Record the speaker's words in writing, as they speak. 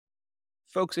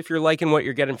Folks, if you're liking what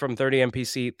you're getting from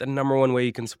 30MPC, the number one way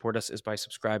you can support us is by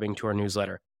subscribing to our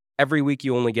newsletter. Every week,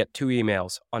 you only get 2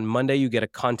 emails. On Monday, you get a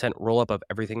content roll-up of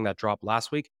everything that dropped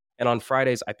last week. And on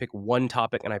Fridays, I pick one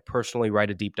topic and I personally write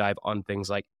a deep dive on things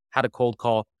like how to cold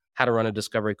call, how to run a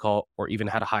discovery call, or even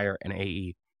how to hire an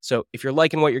AE. So if you're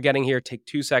liking what you're getting here, take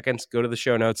 2 seconds, go to the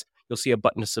show notes. You'll see a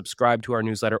button to subscribe to our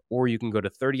newsletter, or you can go to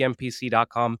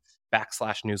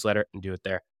 30mpc.com/newsletter and do it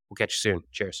there. We'll catch you soon.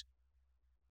 Cheers.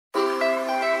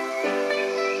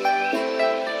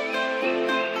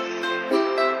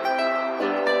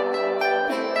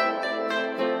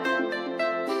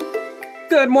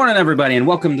 Good morning, everybody, and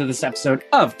welcome to this episode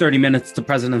of 30 Minutes to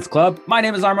President's Club. My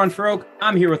name is Armand Farouk.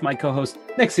 I'm here with my co-host,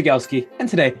 Nick Sigelski, and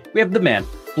today we have the man,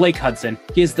 Blake Hudson.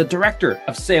 He is the Director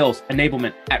of Sales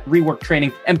Enablement at Rework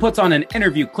Training and puts on an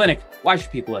interview clinic. Why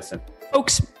should people listen?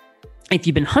 Folks, if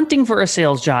you've been hunting for a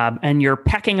sales job and you're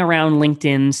pecking around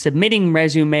LinkedIn, submitting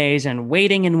resumes and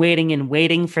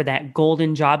waiting for that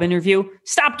golden job interview,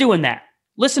 stop doing that.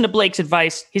 Listen to Blake's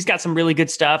advice. He's got some really good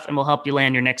stuff and will help you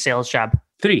land your next sales job.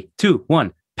 3, 2,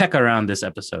 1, peck around this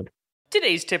episode.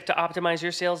 Today's tip to optimize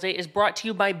your sales day is brought to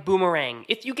you by Boomerang.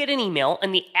 If you get an email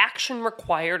and the action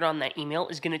required on that email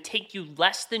is going to take you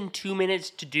less than 2 minutes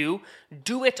to do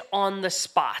it on the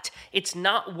spot. It's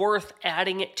not worth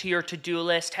adding it to your to-do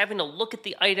list, having to look at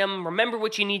the item, remember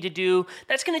what you need to do.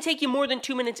 That's going to take you more than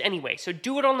 2 minutes anyway, so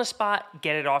do it on the spot,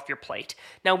 get it off your plate.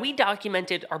 Now, we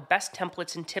documented our best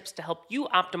templates and tips to help you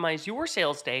optimize your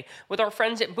sales day with our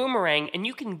friends at Boomerang, and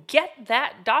you can get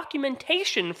that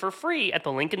documentation for free at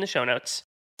the link in the show notes.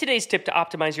 Today's tip to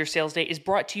optimize your sales day is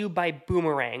brought to you by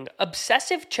Boomerang.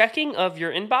 Obsessive checking of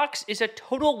your inbox is a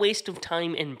total waste of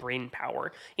time and brain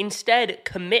power. Instead,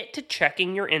 commit to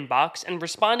checking your inbox and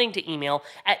responding to email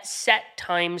at set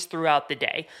times throughout the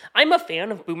day. I'm a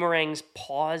fan of Boomerang's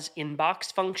pause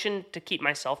inbox function to keep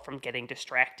myself from getting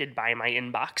distracted by my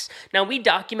inbox. Now, we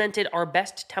documented our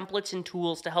best templates and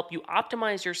tools to help you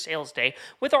optimize your sales day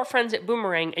with our friends at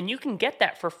Boomerang, and you can get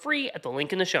that for free at the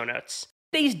link in the show notes.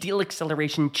 Today's deal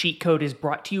acceleration cheat code is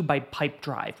brought to you by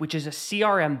Pipedrive, which is a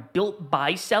CRM built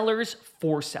by sellers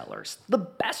for sellers. The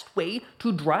best way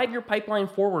to drive your pipeline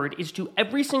forward is to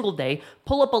every single day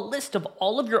pull up a list of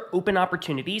all of your open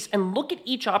opportunities and look at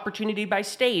each opportunity by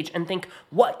stage and think,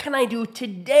 what can I do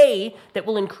today that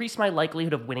will increase my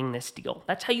likelihood of winning this deal?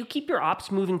 That's how you keep your ops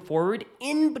moving forward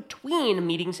in between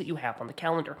meetings that you have on the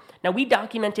calendar. Now, we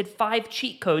documented 5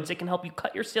 cheat codes that can help you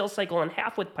cut your sales cycle in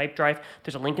half with Pipedrive.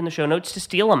 There's a link in the show notes to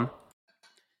steal them.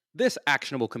 This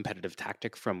actionable competitive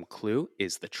tactic from Clue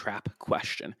is the trap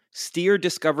question. Steer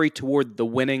discovery toward the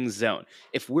winning zone.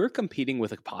 If we're competing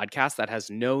with a podcast that has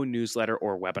no newsletter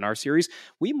or webinar series,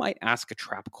 we might ask a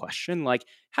trap question like,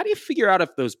 how do you figure out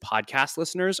if those podcast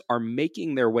listeners are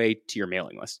making their way to your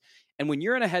mailing list? And when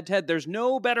you're in a head-to-head, there's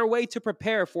no better way to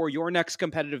prepare for your next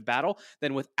competitive battle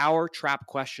than with our trap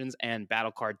questions and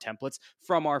battle card templates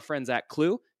from our friends at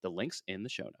Clue. The link's in the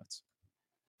show notes.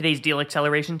 Today's deal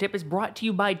acceleration tip is brought to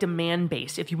you by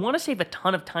Demandbase. If you want to save a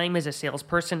ton of time as a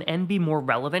salesperson and be more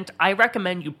relevant, I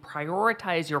recommend you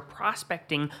prioritize your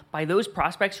prospecting by those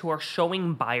prospects who are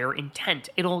showing buyer intent.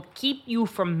 It'll keep you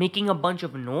from making a bunch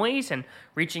of noise and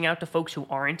reaching out to folks who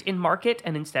aren't in market,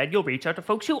 and instead you'll reach out to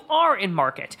folks who are in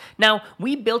market. Now,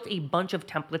 we built a bunch of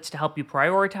templates to help you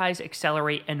prioritize,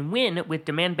 accelerate, and win with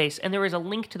Demandbase, and there is a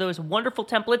link to those wonderful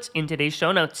templates in today's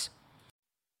show notes.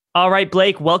 All right,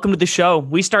 Blake, welcome to the show.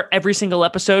 We start every single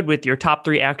episode with your top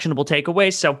 3 actionable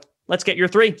takeaways, so let's get your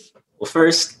 3. Well,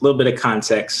 first, a little bit of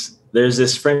context. There's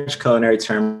this French culinary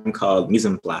term called mise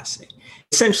en place.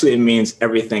 Essentially, it means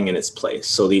everything in its place.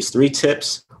 So these 3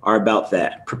 tips are about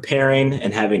that, preparing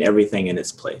and having everything in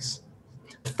its place.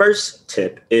 The first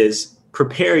tip is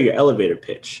prepare your elevator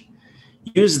pitch.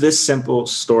 Use this simple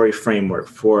story framework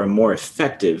for a more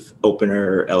effective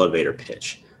opener or elevator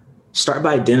pitch. Start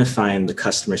by identifying the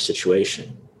customer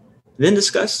situation. Then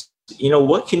discuss,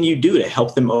 what can you do to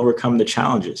help them overcome the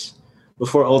challenges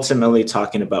before ultimately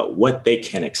talking about what they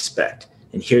can expect.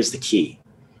 And here's the key.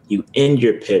 You end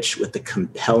your pitch with a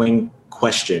compelling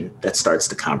question that starts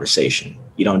the conversation.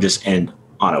 You don't just end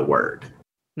on a word.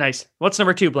 Nice. What's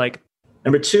number 2, Blake?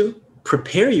 Number 2,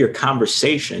 prepare your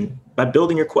conversation by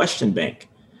building your question bank.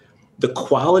 The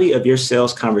quality of your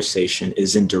sales conversation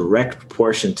is in direct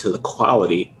proportion to the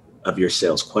quality of your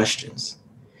sales questions.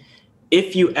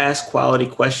 If you ask quality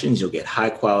questions, you'll get high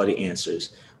quality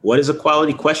answers. What is a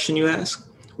quality question, you ask?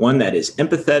 One that is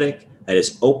empathetic, that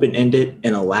is open-ended,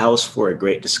 and allows for a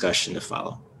great discussion to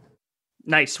follow.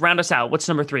 Nice. Round us out. What's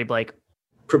number 3, Blake?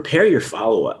 Prepare your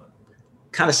follow-up.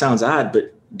 Kind of sounds odd,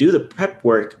 but do the prep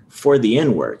work for the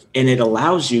end work. And it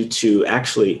allows you to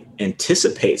actually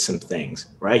anticipate some things,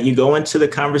 right? You go into the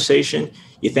conversation,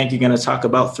 you think you're going to talk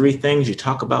about 3 things, you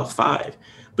talk about 5,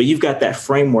 but you've got that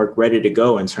framework ready to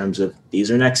go in terms of these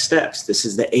are next steps. This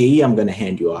is the AE I'm going to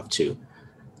hand you off to.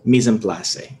 Mise en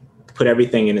place, put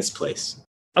everything in its place.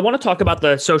 I want to talk about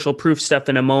the social proof stuff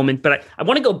in a moment, but I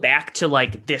want to go back to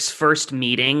like this first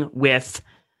meeting with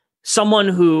someone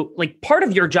who, like, part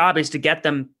of your job is to get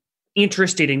them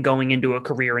interested in going into a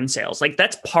career in sales. Like,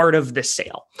 that's part of the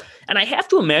sale. And I have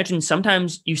to imagine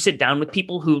sometimes you sit down with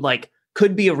people who like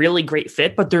could be a really great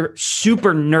fit, but they're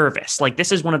super nervous. Like,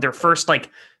 this is one of their first like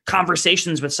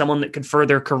conversations with someone that could further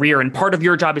their career. And part of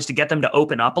your job is to get them to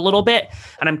open up a little bit.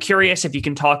 And I'm curious if you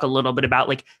can talk a little bit about,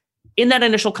 like, in that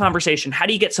initial conversation, how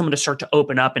do you get someone to start to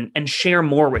open up and share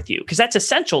more with you? Because that's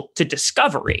essential to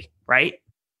discovery, right?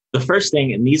 The first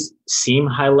thing, and these seem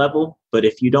high level, but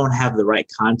if you don't have the right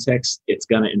context, it's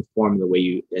going to inform the way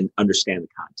you understand the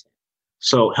content.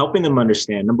 So helping them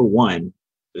understand, number one,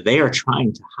 they are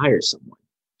trying to hire someone.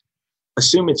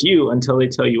 Assume it's you until they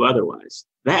tell you otherwise.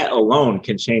 That alone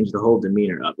can change the whole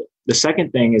demeanor of it. The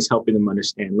second thing is helping them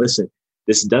understand, listen,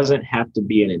 this doesn't have to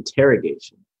be an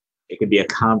interrogation. It could be a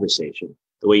conversation.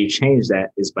 The way you change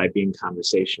that is by being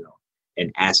conversational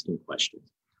and asking questions.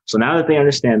 So now that they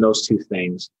understand those 2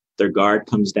 things, their guard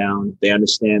comes down. They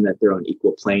understand that they're on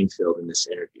equal playing field in this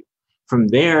interview. From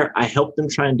there, I help them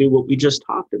try and do what we just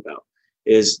talked about,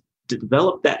 is to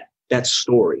develop that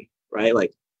story, right?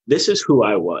 Like, this is who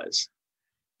I was,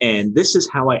 and this is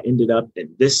how I ended up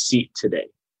in this seat today.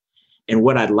 And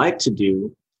what I'd like to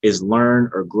do is learn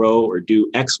or grow or do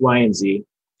X, Y, and Z.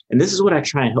 And this is what I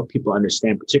try and help people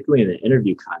understand, particularly in the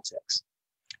interview context,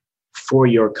 for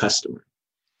your customer.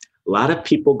 A lot of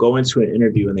people go into an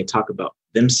interview and they talk about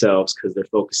themselves because they're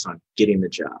focused on getting the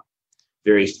job.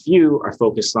 Very few are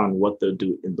focused on what they'll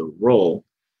do in the role.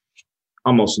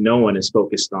 Almost no one is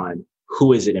focused on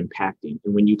who is it impacting.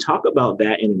 And when you talk about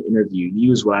that in an interview, you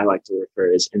use what I like to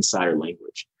refer as insider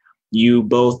language. You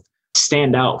both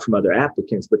stand out from other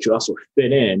applicants, but you also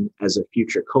fit in as a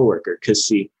future coworker. Because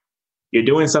see, you're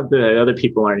doing something that other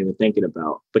people aren't even thinking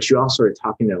about, but you also are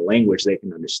talking in a language they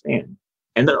can understand.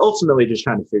 And they're ultimately just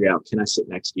trying to figure out, can I sit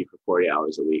next to you for 40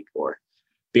 hours a week or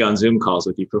be on Zoom calls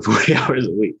with you for 40 hours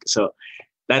a week? So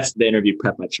that's the interview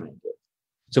prep I try and do.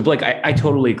 So Blake, I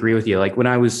totally agree with you. Like, when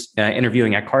I was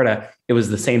interviewing at Carta, it was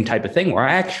the same type of thing where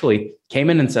I actually came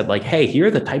in and said, like, hey, here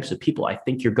are the types of people I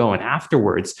think you're going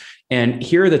afterwards. And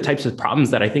here are the types of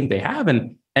problems that I think they have.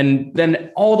 And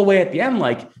then all the way at the end,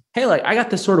 like, hey, like, I got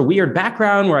this sort of weird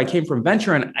background where I came from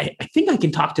venture, and I think I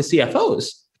can talk to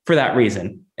CFOs for that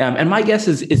reason. And my guess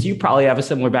is you probably have a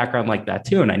similar background like that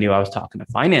too. And I knew I was talking to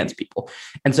finance people.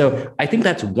 And so I think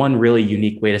that's one really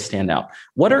unique way to stand out.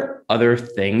 What are other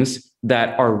things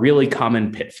that are really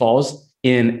common pitfalls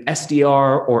in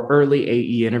SDR or early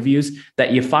AE interviews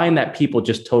that you find that people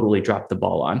just totally drop the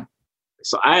ball on?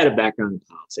 So I had a background in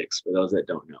politics, for those that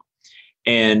don't know.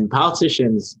 And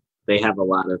politicians, they have a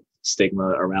lot of stigma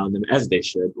around them, as they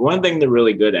should. One thing they're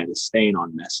really good at is staying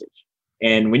on message.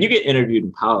 And when you get interviewed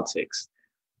in politics,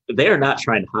 they are not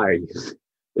trying to hire you.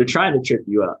 They're trying to trip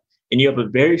you up. And you have a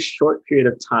very short period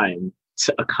of time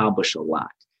to accomplish a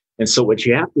lot. And so what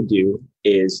you have to do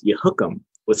is you hook them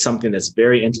with something that's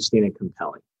very interesting and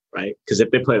compelling, right? Because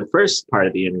if they play the first part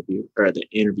of the interview or the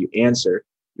interview answer,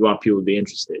 you want people to be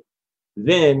interested.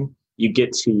 Then you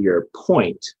get to your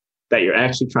point that you're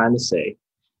actually trying to say,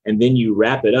 and then you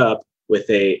wrap it up with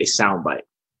a soundbite,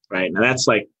 right? Now that's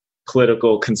like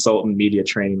political consultant media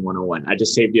training 101. I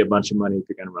just saved you a bunch of money if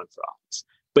you're going to run for office.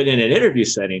 But in an interview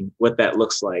setting, what that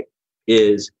looks like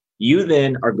is you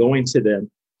then are going to them.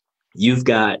 You've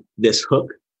got this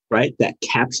hook, right, that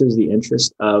captures the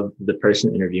interest of the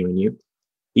person interviewing you.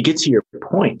 You get to your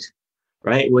point,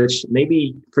 right, which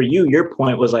maybe for you, your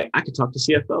point was like, I could talk to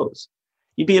CFOs.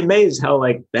 You'd be amazed how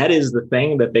like that is the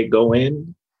thing that they go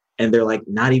in and they're like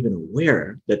not even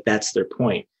aware that that's their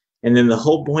point. And then the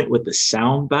whole point with the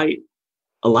sound bite,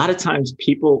 a lot of times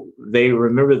people, they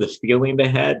remember the feeling they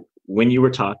had when you were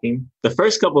talking. The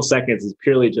first couple seconds is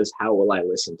purely just, how will I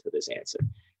listen to this answer?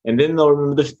 And then they'll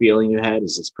remember the feeling you had.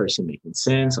 Is this person making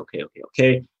sense?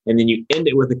 Okay. And then you end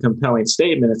it with a compelling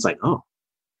statement. It's like, oh,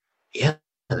 yeah,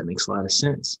 that makes a lot of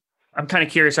sense. I'm kind of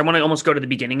curious. I want to almost go to the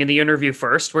beginning of the interview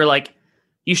first, where like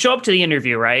you show up to the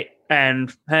interview, right?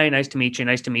 And hey, nice to meet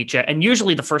you. And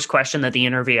usually the first question that the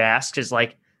interviewer asks is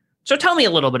like, so tell me a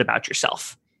little bit about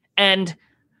yourself. And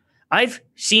I've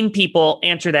seen people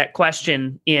answer that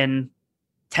question in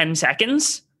 10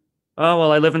 seconds. Oh,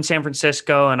 well, I live in San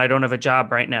Francisco and I don't have a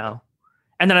job right now.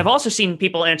 And then I've also seen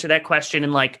people answer that question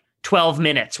in like 12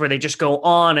 minutes where they just go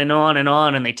on and on and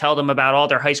on, and they tell them about all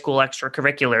their high school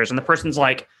extracurriculars. And the person's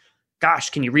like, gosh,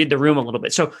 can you read the room a little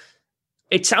bit? So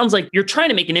it sounds like you're trying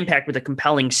to make an impact with a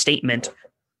compelling statement.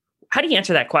 How do you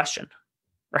answer that question?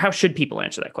 Or how should people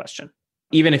answer that question?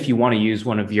 Even if you want to use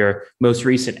one of your most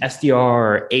recent SDR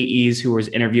or AEs who was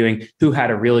interviewing, who had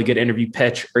a really good interview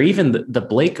pitch, or even the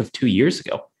Blake of 2 years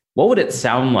ago, what would it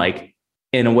sound like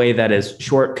in a way that is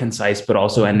short, concise, but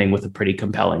also ending with a pretty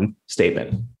compelling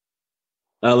statement?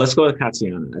 Let's go with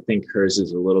Tatiana. I think hers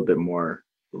is a little bit more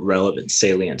relevant,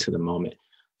 salient to the moment.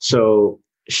 So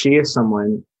she is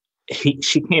someone,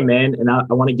 she came in, and I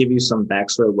want to give you some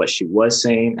backstory of what she was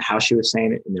saying, how she was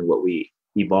saying it, and then what we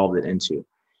evolved it into.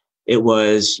 It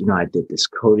was, I did this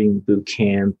coding boot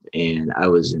camp, and I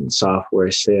was in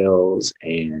software sales,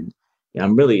 and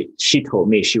she told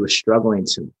me she was struggling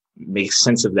to make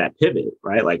sense of that pivot,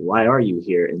 right? Like, why are you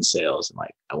here in sales? And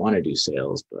like, I want to do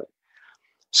sales, but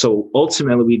so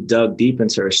ultimately we dug deep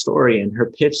into her story, and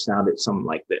her pitch sounded something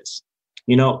like this.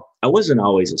 I wasn't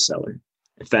always a seller.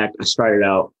 In fact, I started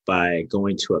out by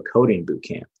going to a coding boot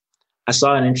camp. I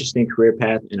saw an interesting career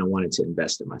path, and I wanted to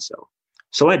invest in myself.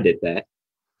 So I did that,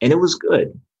 and it was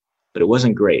good, but it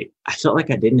wasn't great. I felt like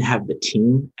I didn't have the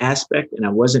team aspect, and I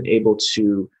wasn't able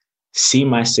to see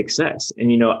my success.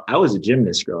 And, I was a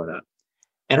gymnast growing up,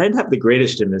 and I didn't have the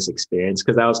greatest gymnast experience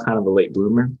because I was kind of a late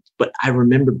bloomer. But I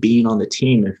remember being on the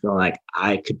team and feeling like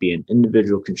I could be an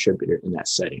individual contributor in that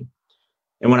setting.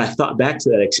 And when I thought back to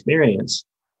that experience,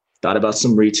 thought about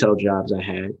some retail jobs I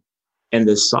had, and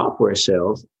the software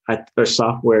sales or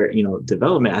software,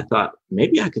 development, I thought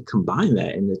maybe I could combine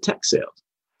that in the tech sales.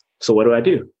 So what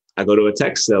do? I go to a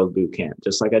tech sales boot camp,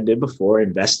 just like I did before,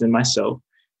 invest in myself,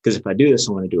 because if I do this,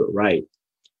 I want to do it right.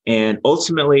 And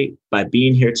ultimately, by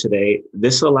being here today,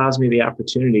 this allows me the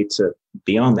opportunity to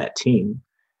be on that team,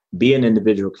 be an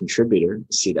individual contributor,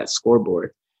 see that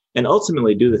scoreboard, and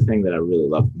ultimately do the thing that I really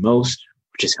love most,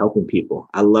 which is helping people.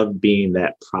 I love being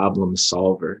that problem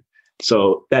solver.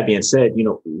 So that being said,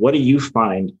 what do you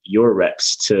find your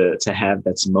reps to have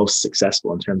that's most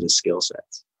successful in terms of skill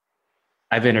sets?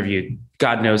 I've interviewed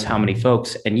God knows how many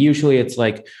folks, and usually it's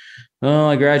like, oh,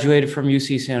 I graduated from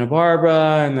UC Santa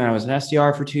Barbara, and then I was an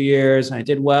SDR for 2 years, and I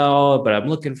did well, but I'm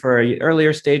looking for an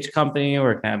earlier stage company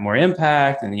where it can have more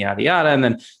impact, and yada, yada. And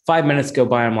then 5 minutes go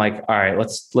by, I'm like, all right,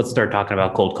 let's start talking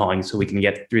about cold calling so we can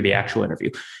get through the actual interview.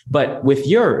 But with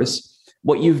yours,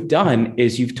 what you've done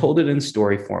is you've told it in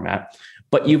story format,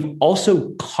 but you've also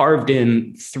carved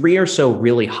in 3 or so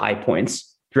really high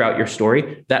points throughout your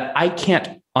story that I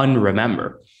can't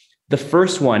unremember. The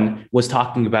first one was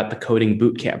talking about the coding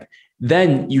bootcamp.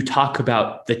 Then you talk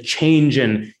about the change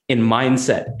in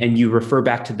mindset, and you refer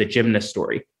back to the gymnast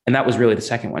story. And that was really the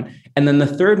second one. And then the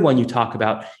third one you talk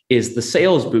about is the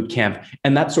sales bootcamp,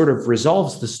 and that sort of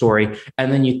resolves the story.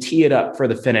 And then you tee it up for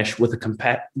the finish with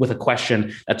a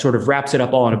question that sort of wraps it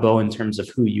up all in a bow in terms of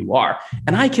who you are.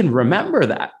 And I can remember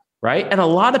that, right? And a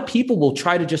lot of people will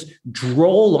try to just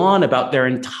droll on about their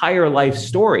entire life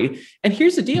story. And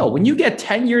here's the deal. When you get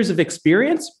 10 years of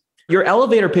experience, your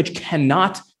elevator pitch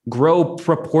cannot grow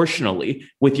proportionally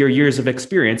with your years of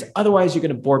experience. Otherwise, you're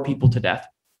going to bore people to death.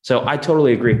 So I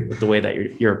totally agree with the way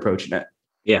that you're approaching it.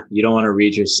 Yeah, you don't want to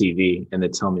read your CV and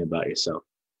then tell me about yourself.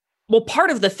 Well, part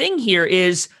of the thing here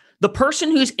is the person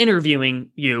who's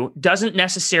interviewing you doesn't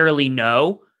necessarily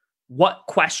know what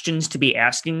questions to be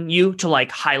asking you to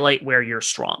like highlight where you're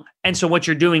strong. And so what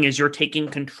you're doing is you're taking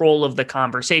control of the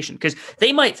conversation, because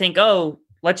they might think, oh,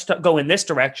 let's go in this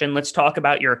direction. Let's talk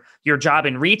about your job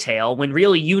in retail, when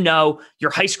really, your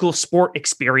high school sport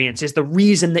experience is the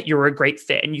reason that you're a great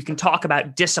fit. And you can talk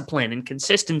about discipline and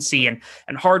consistency and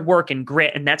hard work and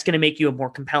grit, and that's going to make you a more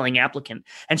compelling applicant.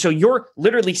 And so you're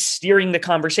literally steering the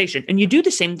conversation, and you do the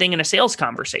same thing in a sales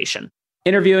conversation.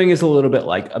 Interviewing is a little bit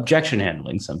like objection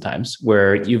handling sometimes,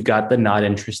 where you've got the not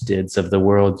interesteds of the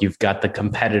world, you've got the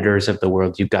competitors of the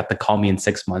world, you've got the call me in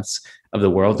 6 months of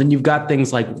the world, and you've got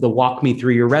things like the walk me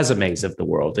through your resumes of the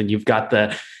world, and you've got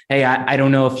the, hey, I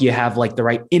don't know if you have like the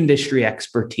right industry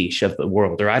expertise of the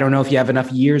world, or I don't know if you have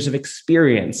enough years of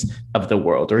experience of the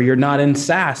world, or you're not in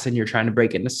SaaS and you're trying to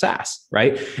break into SaaS,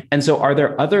 right? And so are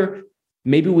there other,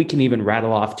 maybe we can even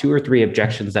rattle off 2 or 3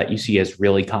 objections that you see as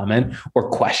really common, or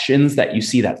questions that you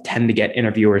see that tend to get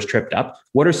interviewers tripped up?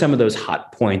 What are some of those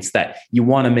hot points that you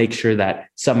want to make sure that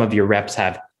some of your reps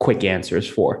have quick answers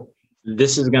for?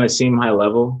 This is going to seem high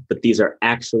level, but these are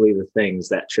actually the things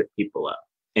that trip people up.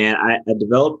 And I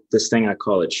developed this thing I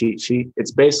call a cheat sheet. It's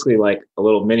basically like a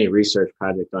little mini research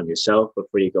project on yourself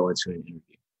before you go into an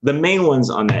interview. The main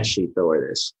ones on that sheet, though, are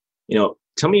this.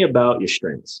 Tell me about your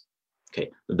strengths.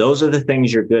 Okay, those are the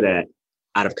things you're good at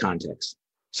out of context.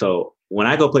 So when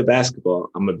I go play basketball,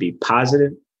 I'm going to be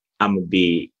positive. I'm going to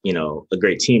be, a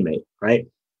great teammate, right?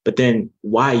 But then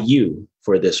why you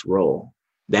for this role?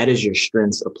 That is your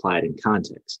strengths applied in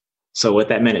context. So what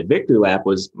that meant at Victory Lab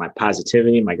was my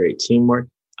positivity, my great teamwork.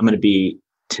 I'm going to be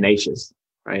tenacious,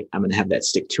 right? I'm going to have that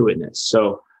stick to itness.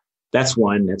 So that's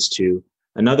one. That's two.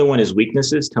 Another one is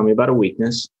weaknesses. Tell me about a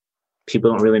weakness.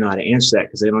 People don't really know how to answer that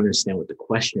because they don't understand what the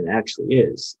question actually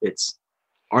is. It's,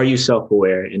 are you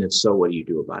self-aware? And if so, what do you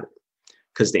do about it?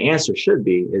 Because the answer should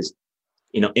be is,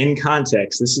 in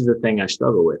context, this is the thing I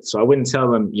struggle with. So I wouldn't tell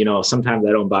them, sometimes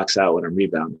I don't box out when I'm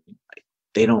rebounding. Like,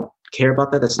 they don't care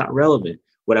about that. That's not relevant.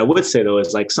 What I would say though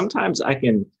is like, sometimes I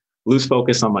can lose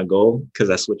focus on my goal because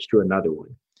I switched to another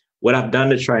one. What I've done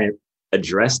to try and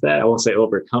address that, I won't say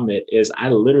overcome it, is I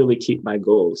literally keep my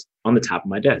goals on the top of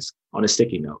my desk on a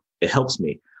sticky note. It helps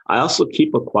me. I also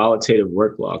keep a qualitative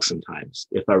work log sometimes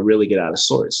if I really get out of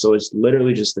sorts. So it's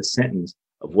literally just a sentence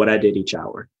of what I did each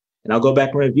hour. And I'll go back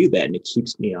and review that, and it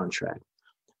keeps me on track.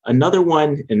 Another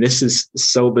one, and this is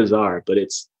so bizarre, but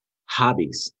it's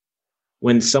hobbies.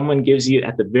 When someone gives you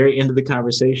at the very end of the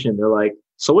conversation, they're like,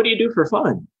 so what do you do for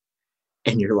fun?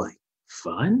 And you're like,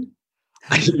 fun?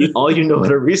 All you know how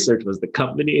to research was the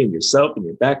company and yourself and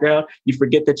your background. You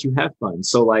forget that you have fun.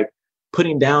 So like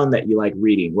putting down that you like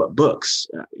reading, what books,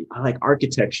 I like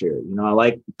architecture, I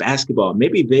like basketball.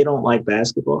 Maybe they don't like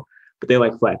basketball, but they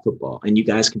like flag football, and you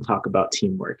guys can talk about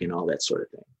teamwork and all that sort of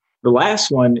thing. The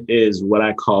last one is what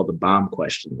I call the bomb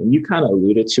question. And you kind of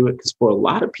alluded to it because for a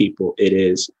lot of people, it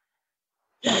is,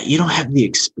 you don't have the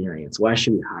experience. Why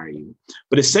should we hire you?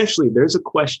 But essentially, there's a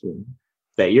question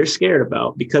that you're scared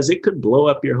about because it could blow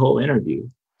up your whole interview.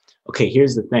 Okay,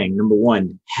 here's the thing. Number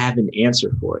one, have an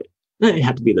answer for it. It doesn't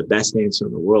have to be the best answer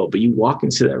in the world, but you walk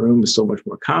into that room with so much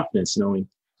more confidence knowing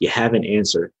you have an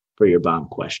answer for your bomb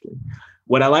question.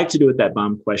 What I like to do with that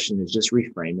bomb question is just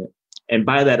reframe it. And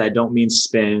by that, I don't mean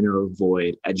spin or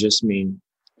avoid. I just mean,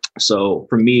 so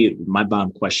for me, my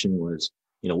bomb question was,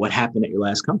 what happened at your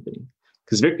last company?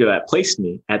 Because Victory Lab placed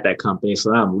me at that company.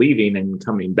 So now I'm leaving and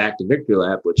coming back to Victory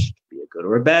Lab, which could be a good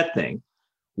or a bad thing.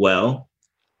 Well,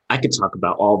 I could talk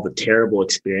about all the terrible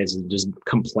experiences and just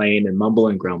complain and mumble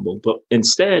and grumble. But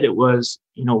instead it was,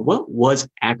 what was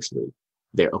actually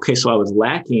there? Okay, so I was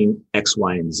lacking X,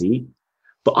 Y, and Z,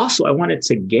 but also I wanted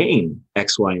to gain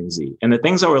X, Y, and Z. And the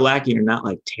things that were lacking are not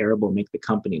like terrible, make the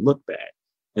company look bad.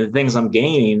 And the things I'm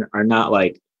gaining are not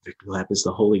like Victory Lab is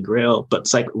the holy grail, but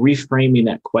it's like reframing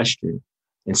that question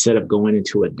instead of going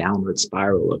into a downward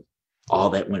spiral of all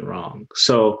that went wrong.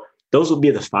 So those would be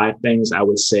the 5 things I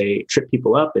would say trip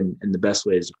people up, and the best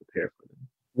way is to prepare for them.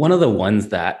 One of the ones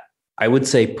that I would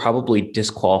say probably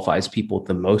disqualifies people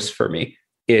the most for me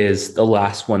is the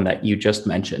last one that you just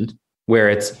mentioned, where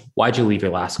it's, why'd you leave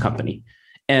your last company?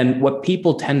 And what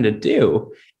people tend to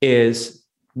do is,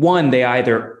 one, they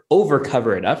either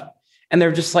overcover it up and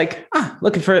they're just like,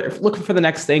 looking for the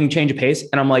next thing, change of pace.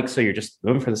 And I'm like, so you're just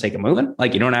moving for the sake of moving?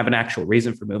 Like you don't have an actual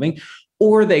reason for moving?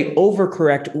 Or they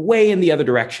overcorrect way in the other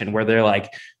direction where they're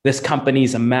like, this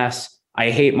company's a mess.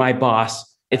 I hate my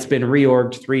boss. It's been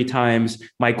reorged 3 times.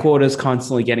 My quota is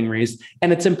constantly getting raised.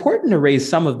 And it's important to raise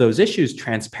some of those issues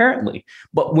transparently.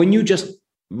 But when you just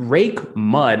rake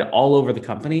mud all over the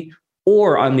company,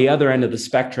 or on the other end of the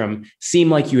spectrum,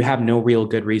 seem like you have no real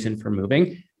good reason for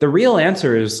moving, the real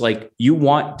answer is like, you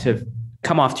want to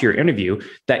come off to your interview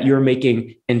that you're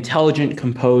making intelligent,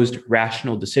 composed,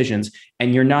 rational decisions,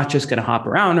 and you're not just going to hop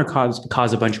around or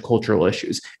cause a bunch of cultural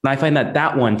issues. And I find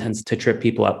that one tends to trip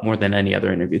people up more than any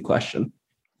other interview question.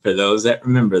 For those that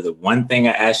remember, the one thing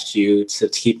I asked you to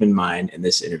keep in mind in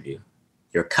this interview,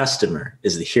 your customer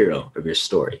is the hero of your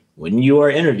story. When you are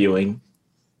interviewing,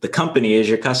 the company is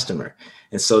your customer.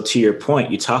 And so to your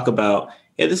point, you talk about,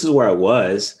 yeah, this is where I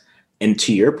was. And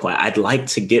to your point, I'd like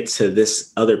to get to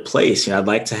this other place. I'd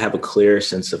like to have a clearer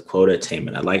sense of quota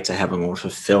attainment. I'd like to have a more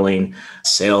fulfilling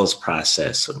sales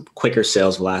process, quicker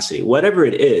sales velocity, whatever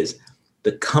it is,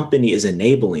 the company is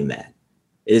enabling that.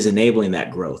 It is enabling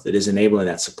that growth. It is enabling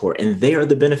that support. And they are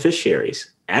the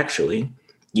beneficiaries. Actually,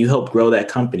 you help grow that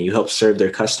company. You help serve their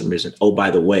customers. And oh,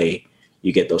 by the way,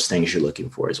 you get those things you're looking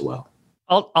for as well.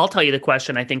 I'll tell you the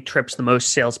question I think trips the most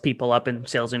salespeople up in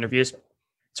sales interviews.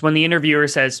 It's when the interviewer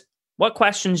says, what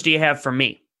questions do you have for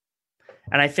me?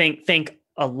 And I think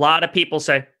a lot of people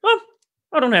say, oh,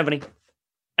 I don't have any.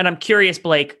 And I'm curious,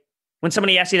 Blake, when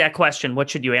somebody asks you that question, what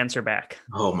should you answer back?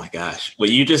 Oh my gosh. Well,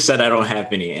 you just said I don't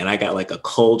have any. And I got like a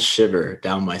cold shiver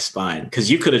down my spine because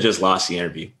you could have just lost the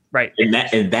interview. Right.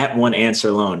 And that one answer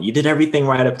alone, you did everything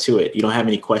right up to it. You don't have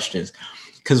any questions.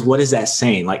 Because what is that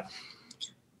saying? Like,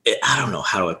 I don't know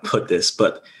how to put this,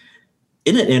 but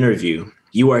in an interview,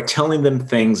 You are telling them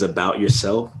things about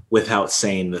yourself without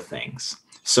saying the things.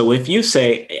 So if you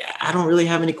say, I don't really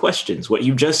have any questions, what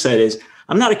you just said is,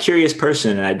 I'm not a curious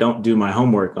person and I don't do my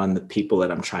homework on the people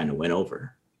that I'm trying to win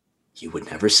over. You would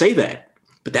never say that,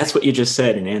 but that's what you just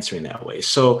said in answering that way.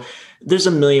 So there's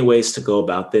a million ways to go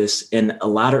about this. And a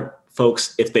lot of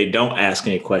folks, if they don't ask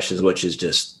any questions, which is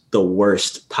just the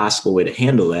worst possible way to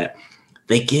handle that,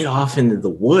 they get off into the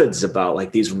woods about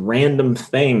like these random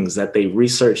things that they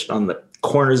researched on the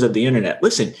corners of the internet.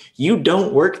 Listen, you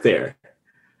don't work there.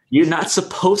 You're not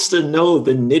supposed to know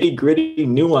the nitty gritty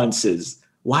nuances.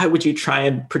 Why would you try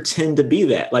and pretend to be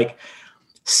that? Like,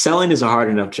 selling is a hard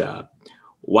enough job.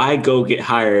 Why go get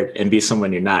hired and be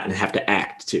someone you're not and have to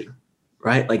act to,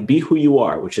 right? Like, be who you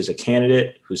are, which is a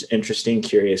candidate who's interesting,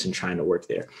 curious, and trying to work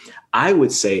there. I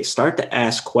would say start to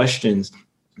ask questions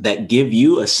that give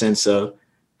you a sense of,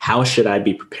 how should I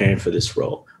be preparing for this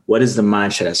role? What is the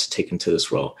mindset I have to take into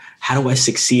this role? How do I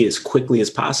succeed as quickly as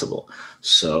possible?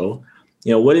 So,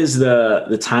 what is the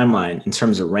timeline in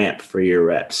terms of ramp for your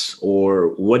reps? Or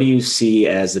what do you see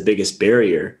as the biggest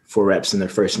barrier for reps in their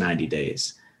first 90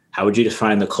 days? How would you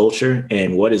define the culture?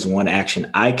 And what is one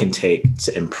action I can take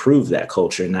to improve that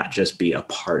culture, not just be a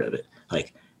part of it?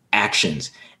 Like actions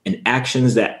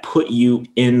that put you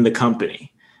in the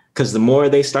company. Because the more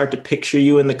they start to picture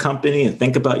you in the company and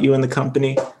think about you in the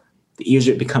company, the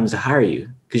easier it becomes to hire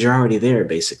you because you're already there,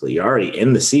 basically. You're already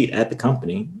in the seat at the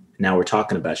company. Now we're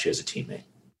talking about you as a teammate.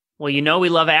 Well, we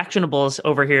love actionables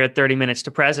over here at 30 Minutes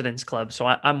to President's Club. So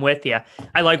I'm with you.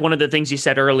 I like one of the things you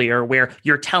said earlier where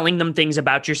you're telling them things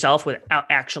about yourself without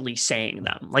actually saying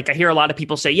them. Like I hear a lot of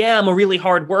people say, yeah, I'm a really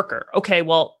hard worker. Okay,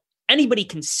 well, anybody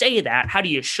can say that. How do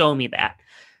you show me that?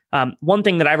 One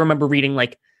thing that I remember reading,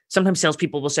 like sometimes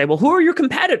salespeople will say, well, who are your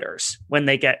competitors when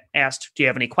they get asked, do you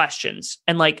have any questions?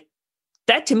 And like,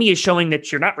 that to me is showing that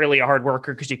you're not really a hard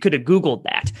worker because you could have Googled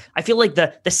that. I feel like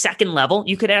the second level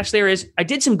you could ask there is, I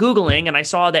did some Googling and I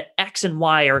saw that X and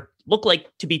Y look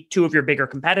like to be two of your bigger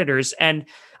competitors. And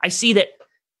I see that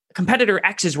competitor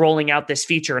X is rolling out this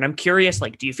feature. And I'm curious,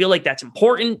 like, do you feel like that's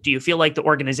important? Do you feel like the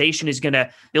organization is going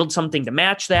to build something to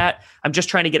match that? I'm just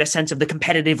trying to get a sense of the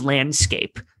competitive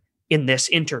landscape in this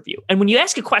interview. And when you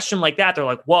ask a question like that, they're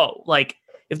like, whoa, like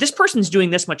if this person's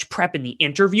doing this much prep in the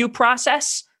interview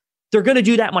process, they're going to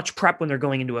do that much prep when they're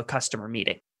going into a customer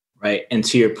meeting. Right. And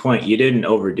to your point, you didn't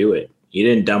overdo it. You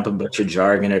didn't dump a bunch of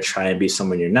jargon or try and be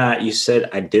someone you're not. You said,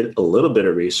 I did a little bit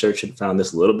of research and found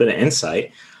this little bit of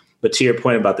insight. But to your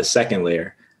point about the second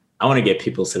layer, I want to get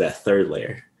people to that third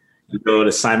layer. You go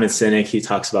to Simon Sinek, he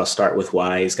talks about start with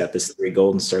why. He's got this 3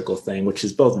 golden circle thing, which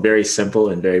is both very simple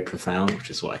and very profound, which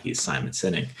is why he's Simon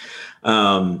Sinek.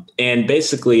 And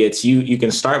basically it's you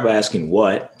can start by asking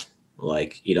what,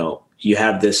 like, you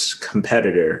have this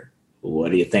competitor.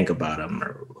 What do you think about them?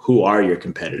 Or who are your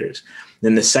competitors?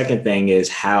 Then the second thing is,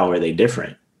 how are they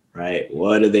different, right?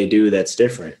 What do they do that's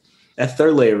different? That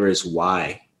third layer is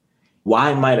why.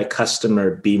 Why might a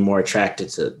customer be more attracted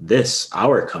to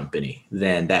our company,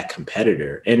 than that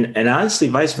competitor? And honestly,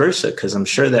 vice versa, because I'm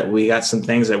sure that we got some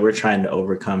things that we're trying to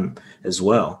overcome as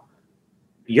well.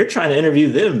 You're trying to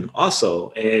interview them also,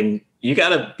 and you got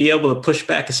to be able to push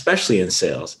back, especially in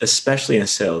sales.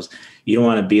 You don't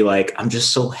want to be like, I'm just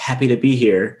so happy to be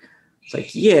here. It's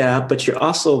like, yeah, but you're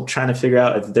also trying to figure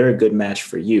out if they're a good match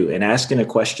for you. And asking a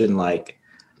question like,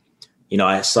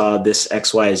 I saw this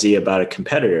XYZ about a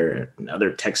competitor,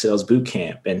 another tech sales boot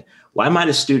camp. And why might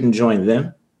a student join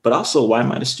them? But also, why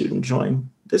might a student join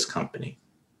this company?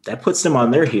 That puts them on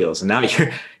their heels. And now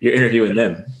you're interviewing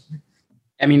them.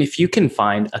 I mean, if you can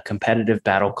find a competitive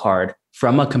battle card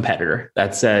from a competitor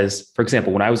that says, for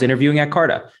example, when I was interviewing at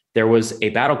Carta, there was a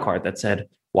battle card that said,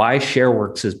 why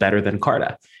ShareWorks is better than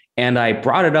Carta. And I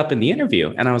brought it up in the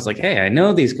interview and I was like, hey, I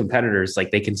know these competitors,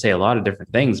 like they can say a lot of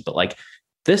different things, but like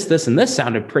this, and this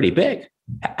sounded pretty big.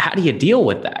 How do you deal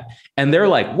with that? And they're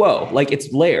like, whoa, like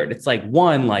it's layered. It's like,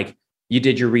 1, like you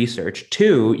did your research.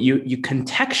 2, you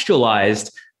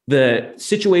contextualized the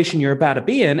situation you're about to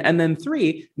be in. And then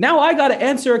 3, now I got to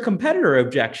answer a competitor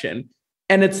objection.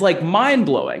 And it's like mind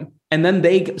blowing. And then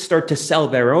they start to sell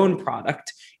their own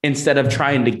product instead of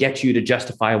trying to get you to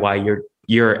justify why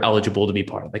you're eligible to be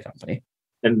part of the company.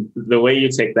 And the way you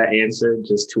take that answer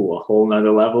just to a whole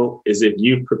nother level is if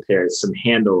you've prepared some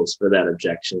handles for that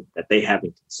objection that they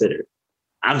haven't considered.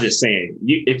 I'm just saying,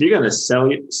 if you're going to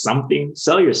sell something,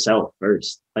 sell yourself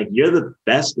first. Like you're the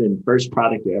best and first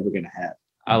product you're ever going to have.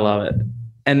 I love it.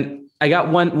 And I got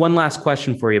one last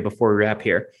question for you before we wrap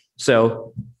here.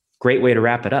 So great way to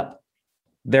wrap it up.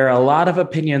 There are a lot of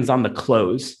opinions on the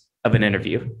close of an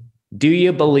interview. Do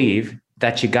you believe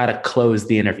that you got to close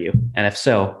the interview? And if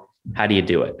so, how do you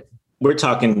do it? we're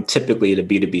talking typically to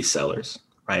B2B sellers,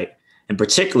 right? And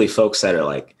particularly folks that are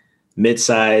like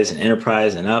mid-size and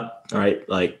enterprise and up, right?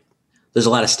 Like there's a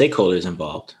lot of stakeholders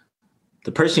involved.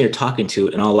 The person you're talking to,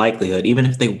 in all likelihood, even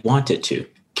if they wanted to,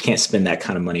 can't spend that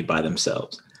kind of money by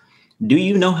themselves. Do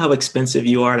you know how expensive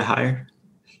you are to hire?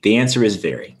 The answer is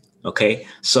very. Okay.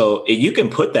 So you can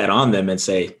put that on them and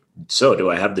say, so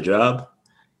do I have the job?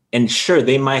 And sure,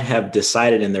 they might have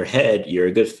decided in their head, you're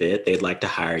a good fit. They'd like to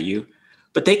hire you,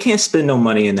 but they can't spend no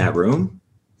money in that room.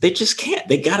 They just can't.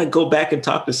 They got to go back and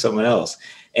talk to someone else.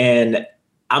 And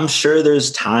I'm sure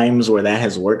there's times where that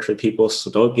has worked for people.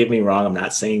 So don't get me wrong. I'm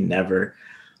not saying never,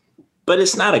 but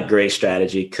it's not a great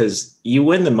strategy because you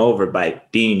win them over by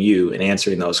being you and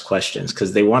answering those questions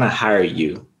because they want to hire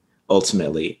you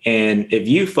ultimately. And if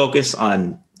you focus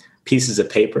on pieces of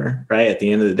paper, right, at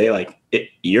the end of the day, like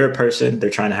you're a person, they're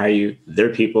trying to hire you,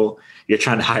 they're people, you're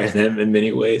trying to hire them in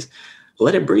many ways.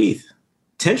 Let it breathe.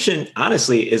 Tension,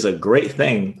 honestly, is a great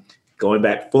thing. Going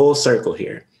back full circle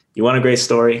here. You want a great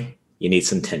story? You need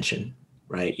some tension,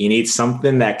 right? You need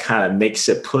something that kind of makes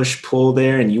it push, pull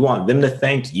there, and you want them to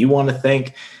think, you want to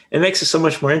think. It makes it so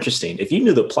much more interesting. If you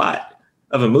knew the plot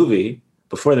of a movie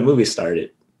before the movie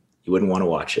started, you wouldn't want to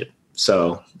watch it.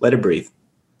 So let it breathe.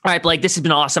 All right, Blake, this has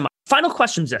been awesome. Final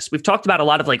question is this. We've talked about a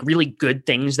lot of like really good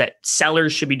things that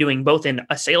sellers should be doing both in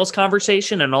a sales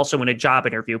conversation and also in a job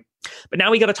interview. But now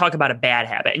we got to talk about a bad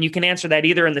habit. And you can answer that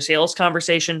either in the sales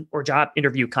conversation or job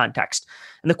interview context.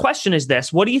 And the question is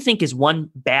this. What do you think is one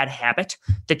bad habit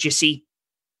that you see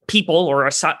people or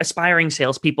aspiring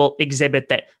salespeople exhibit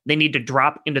that they need to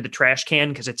drop into the trash can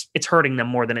because it's hurting them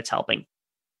more than it's helping?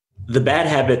 The bad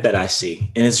habit that I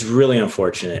see, and it's really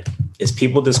unfortunate, is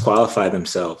people disqualify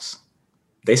themselves.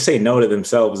 They say no to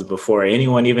themselves before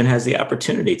anyone even has the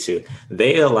opportunity to.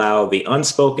 They allow the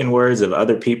unspoken words of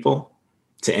other people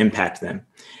to impact them.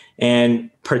 And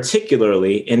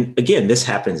particularly, and again, this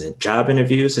happens in job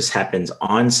interviews, this happens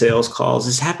on sales calls,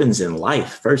 this happens in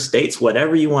life, first dates,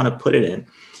 whatever you want to put it in.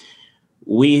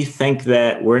 We think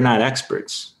that we're not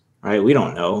experts, right? We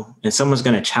don't know. And someone's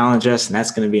going to challenge us and that's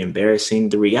going to be embarrassing.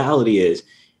 The reality is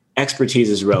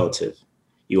expertise is relative.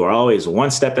 You are always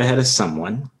one step ahead of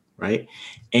someone, right?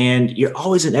 And you're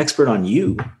always an expert on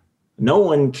you. No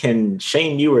one can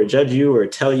shame you or judge you or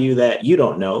tell you that you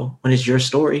don't know when it's your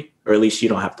story, or at least you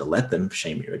don't have to let them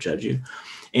shame you or judge you.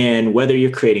 And whether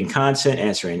you're creating content,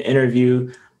 answering an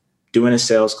interview, doing a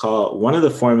sales call, one of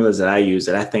the formulas that I use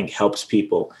that I think helps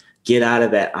people get out of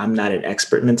that I'm not an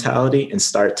expert mentality and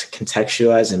start to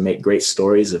contextualize and make great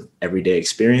stories of everyday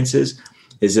experiences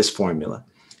is this formula.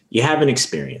 You have an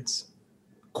experience,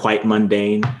 quite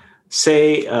mundane.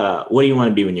 Say, what do you want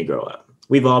to be when you grow up?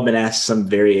 We've all been asked some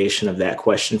variation of that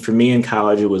question. For me in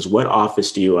college, it was, what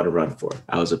office do you want to run for?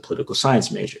 I was a political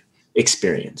science major.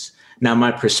 Experience. Now,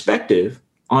 my perspective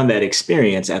on that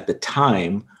experience at the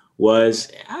time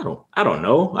was, I don't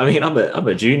know. I mean, I'm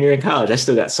a junior in college. I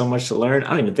still got so much to learn. I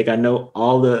don't even think I know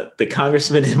all the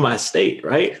congressmen in my state,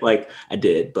 right? Like I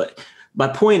did. But my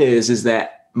point is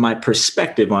that my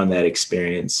perspective on that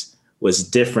experience was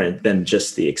different than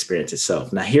just the experience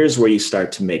itself. Now, here's where you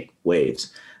start to make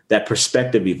waves. That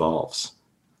perspective evolves,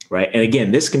 right? And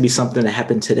again, this can be something that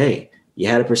happened today. You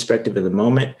had a perspective in the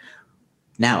moment.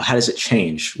 Now, how does it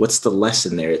change? What's the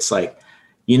lesson there? It's like,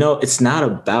 it's not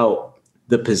about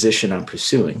the position I'm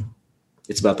pursuing.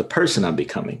 It's about the person I'm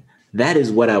becoming. That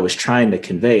is what I was trying to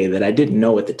convey that I didn't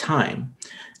know at the time.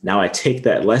 Now I take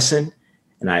that lesson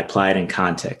and I apply it in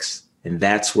context. And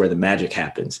that's where the magic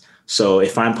happens. So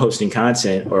if I'm posting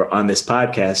content or on this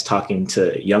podcast, talking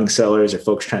to young sellers or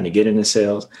folks trying to get into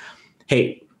sales,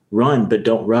 hey, run, but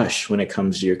don't rush when it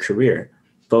comes to your career.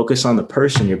 Focus on the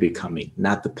person you're becoming,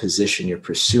 not the position you're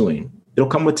pursuing. It'll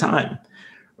come with time,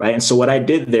 right? And so what I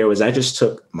did there was I just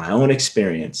took my own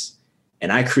experience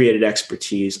and I created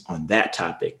expertise on that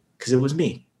topic because it was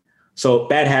me. So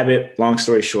bad habit, long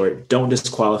story short, don't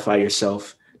disqualify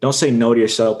yourself. Don't say no to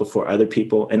yourself before other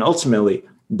people. And ultimately,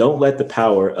 don't let the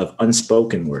power of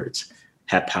unspoken words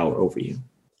have power over you.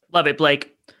 Love it,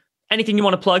 Blake. Anything you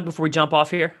want to plug before we jump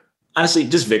off here? Honestly,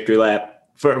 just Victory Lab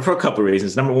for a couple of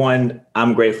reasons. Number one,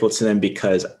 I'm grateful to them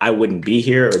because I wouldn't be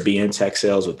here or be in tech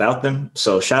sales without them.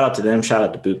 So shout out to them. Shout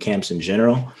out to boot camps in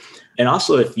general. And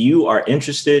also, if you are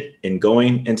interested in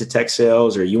going into tech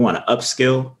sales or you want to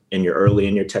upskill early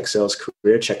in your tech sales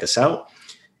career, check us out.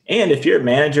 And if you're a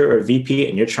manager or a VP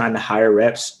and you're trying to hire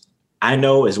reps, I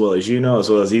know, as well as you know, as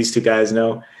well as these two guys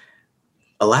know,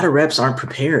 a lot of reps aren't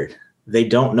prepared. They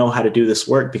don't know how to do this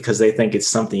work because they think it's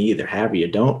something you either have or you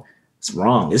don't. It's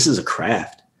wrong. This is a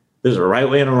craft. There's a right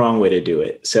way and a wrong way to do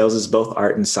it. Sales is both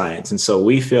art and science. And so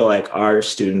we feel like our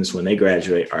students, when they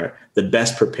graduate, are the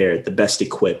best prepared, the best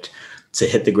equipped to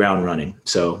hit the ground running.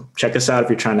 So check us out if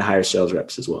you're trying to hire sales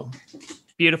reps as well.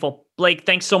 Beautiful. Blake,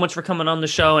 thanks so much for coming on the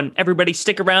show. And everybody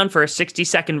stick around for a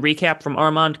 60-second recap from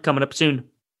Armand coming up soon.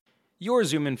 Your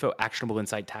ZoomInfo actionable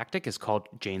insight tactic is called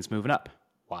Jane's Moving Up.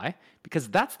 Why? Because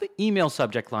that's the email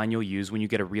subject line you'll use when you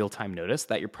get a real-time notice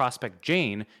that your prospect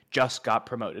Jane just got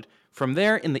promoted. From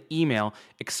there, in the email,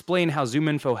 explain how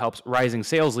ZoomInfo helps rising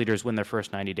sales leaders win their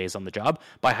first 90 days on the job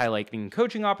by highlighting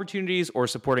coaching opportunities or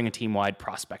supporting a team-wide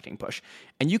prospecting push.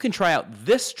 And you can try out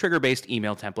this trigger-based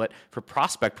email template for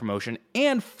prospect promotion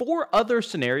and 4 other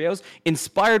scenarios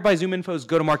inspired by ZoomInfo's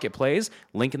go-to-market plays,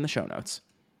 link in the show notes.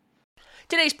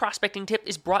 Today's prospecting tip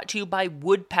is brought to you by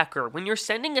Woodpecker. When you're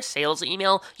sending a sales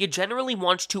email, you generally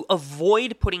want to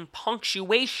avoid putting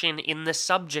punctuation in the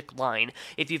subject line.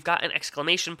 If you've got an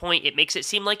exclamation point, it makes it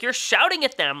seem like you're shouting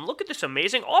at them, look at this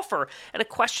amazing offer, and a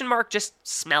question mark just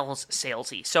smells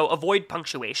salesy, so avoid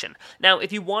punctuation. Now,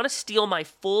 if you want to steal my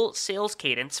full sales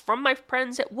cadence from my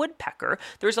friends at Woodpecker,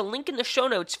 there's a link in the show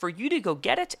notes for you to go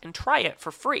get it and try it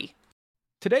for free.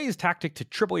 Today's tactic to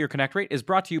triple your connect rate is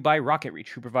brought to you by RocketReach,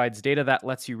 who provides data that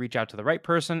lets you reach out to the right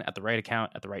person at the right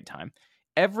account at the right time.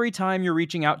 Every time you're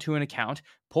reaching out to an account,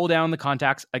 pull down the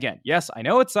contacts. Again, yes, I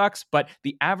know it sucks, but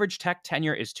the average tech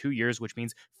tenure is 2 years, which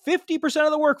means 50% of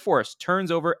the workforce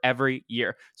turns over every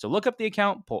year. So look up the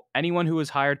account, pull anyone who was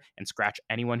hired, and scratch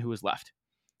anyone who was left.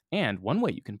 And one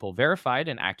way you can pull verified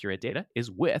and accurate data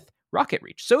is with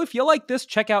RocketReach. So if you like this,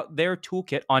 check out their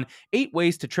toolkit on 8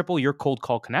 ways to triple your cold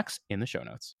call connects in the show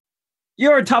notes.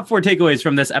 Your top 4 takeaways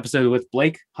from this episode with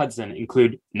Blake Hudson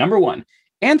include: number 1,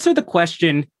 answer the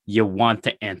question you want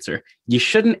to answer. You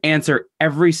shouldn't answer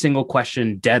every single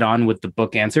question dead on with the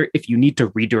book answer. If you need to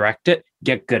redirect it,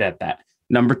 get good at that.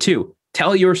 Number 2,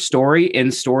 tell your story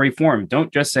in story form.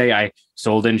 Don't just say, I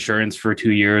sold insurance for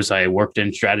 2 years, I worked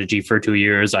in strategy for 2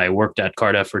 years, I worked at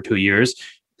Carta for 2 years.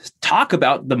 Talk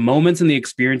about the moments and the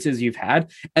experiences you've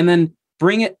had, and then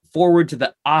bring it forward to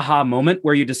the aha moment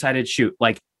where you decided, shoot,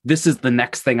 like this is the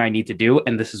next thing I need to do,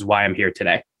 and this is why I'm here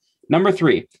today. Number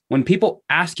 3, when people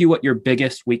ask you what your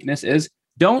biggest weakness is,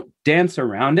 don't dance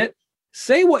around it.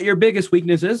 Say what your biggest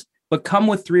weakness is, but come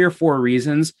with 3 or 4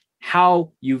 reasons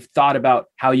how you've thought about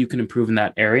how you can improve in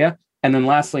that area. And then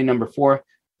lastly, number 4,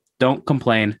 don't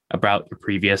complain about your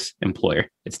previous employer.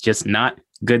 It's just not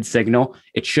good signal.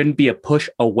 It shouldn't be a push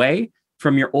away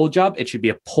from your old job. It should be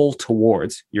a pull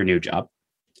towards your new job.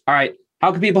 All right.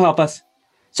 How can people help us?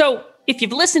 So if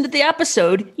you've listened to the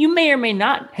episode, you may or may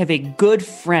not have a good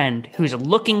friend who's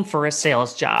looking for a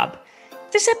sales job.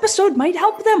 This episode might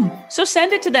help them, so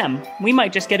send it to them. We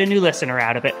might just get a new listener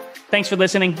out of it. Thanks for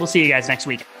listening. We'll see you guys next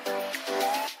week.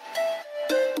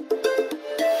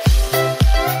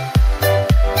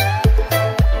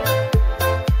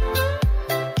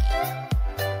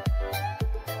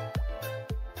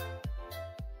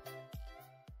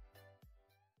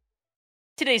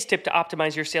 Today's tip to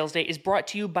optimize your sales day is brought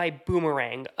to you by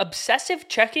Boomerang. Obsessive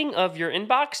checking of your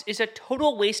inbox is a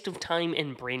total waste of time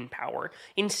and brain power.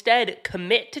 Instead,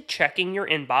 commit to checking your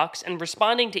inbox and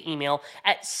responding to email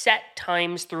at set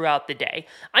times throughout the day.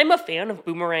 I'm a fan of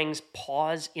Boomerang's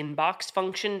pause inbox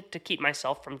function to keep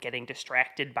myself from getting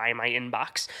distracted by my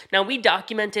inbox. Now, we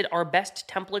documented our best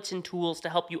templates and tools to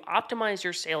help you optimize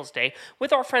your sales day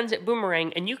with our friends at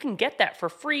Boomerang, and you can get that for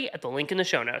free at the link in the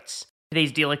show notes.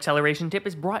 Today's deal acceleration tip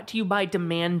is brought to you by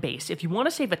Demandbase. If you want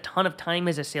to save a ton of time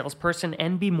as a salesperson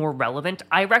and be more relevant,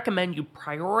 I recommend you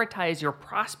prioritize your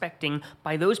prospecting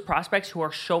by those prospects who are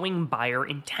showing buyer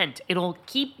intent. It'll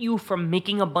keep you from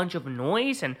making a bunch of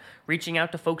noise and reaching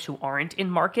out to folks who aren't in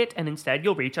market, and instead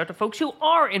you'll reach out to folks who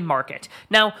are in market.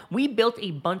 Now, we built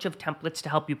a bunch of templates to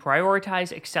help you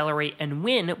prioritize, accelerate, and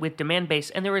win with Demandbase,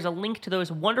 and there is a link to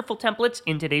those wonderful templates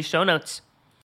in today's show notes.